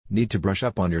Need to brush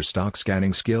up on your stock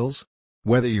scanning skills?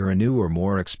 Whether you're a new or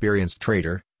more experienced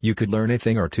trader, you could learn a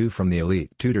thing or two from the elite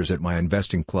tutors at My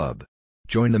Investing Club.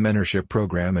 Join the mentorship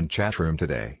program and chat room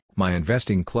today. My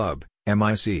Investing Club,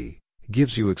 MIC,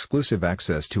 gives you exclusive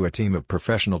access to a team of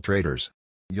professional traders.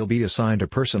 You'll be assigned a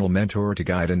personal mentor to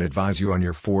guide and advise you on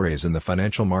your forays in the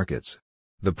financial markets.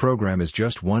 The program is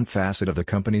just one facet of the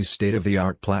company's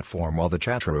state-of-the-art platform, while the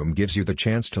chat room gives you the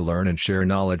chance to learn and share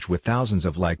knowledge with thousands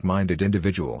of like-minded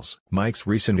individuals. Mike's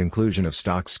recent inclusion of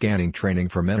stock scanning training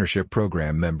for mentorship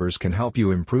program members can help you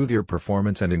improve your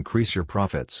performance and increase your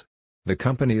profits. The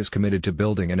company is committed to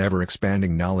building an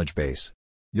ever-expanding knowledge base.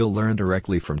 You'll learn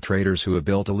directly from traders who have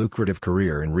built a lucrative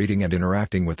career in reading and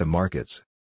interacting with the markets.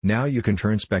 Now you can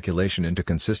turn speculation into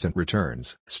consistent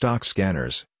returns. Stock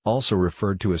scanners, also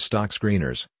referred to as stock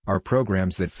screeners, are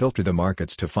programs that filter the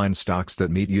markets to find stocks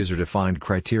that meet user-defined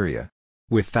criteria.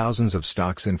 With thousands of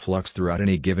stocks in flux throughout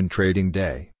any given trading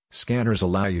day, scanners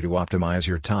allow you to optimize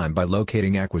your time by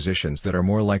locating acquisitions that are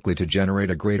more likely to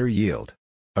generate a greater yield.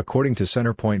 According to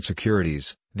Centerpoint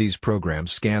Securities, these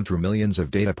programs scan through millions of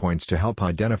data points to help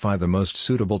identify the most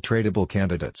suitable tradable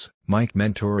candidates. Mike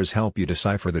mentors help you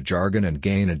decipher the jargon and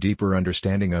gain a deeper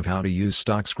understanding of how to use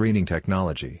stock screening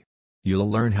technology. You'll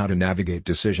learn how to navigate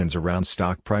decisions around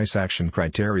stock price action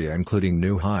criteria, including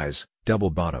new highs, double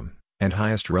bottom, and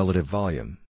highest relative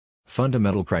volume.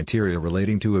 Fundamental criteria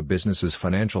relating to a business's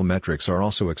financial metrics are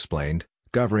also explained,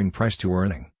 governing price to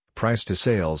earning, price to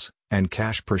sales, and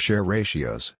cash per share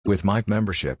ratios. With Mike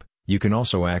membership, you can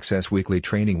also access weekly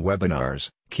training webinars,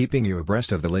 keeping you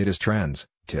abreast of the latest trends,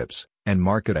 tips, and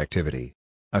market activity.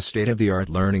 A state-of-the-art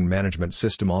learning management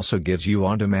system also gives you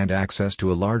on-demand access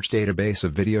to a large database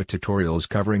of video tutorials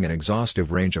covering an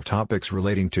exhaustive range of topics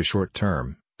relating to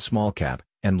short-term, small-cap,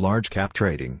 and large-cap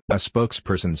trading. A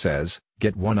spokesperson says,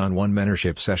 "Get one-on-one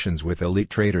mentorship sessions with elite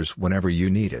traders whenever you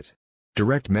need it.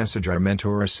 Direct message our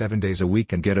mentor 7 days a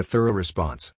week and get a thorough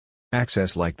response.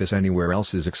 Access like this anywhere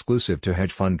else is exclusive to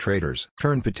hedge fund traders."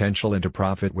 Turn potential into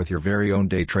profit with your very own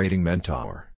day trading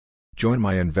mentor. Join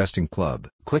My Investing Club.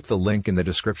 Click the link in the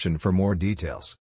description for more details.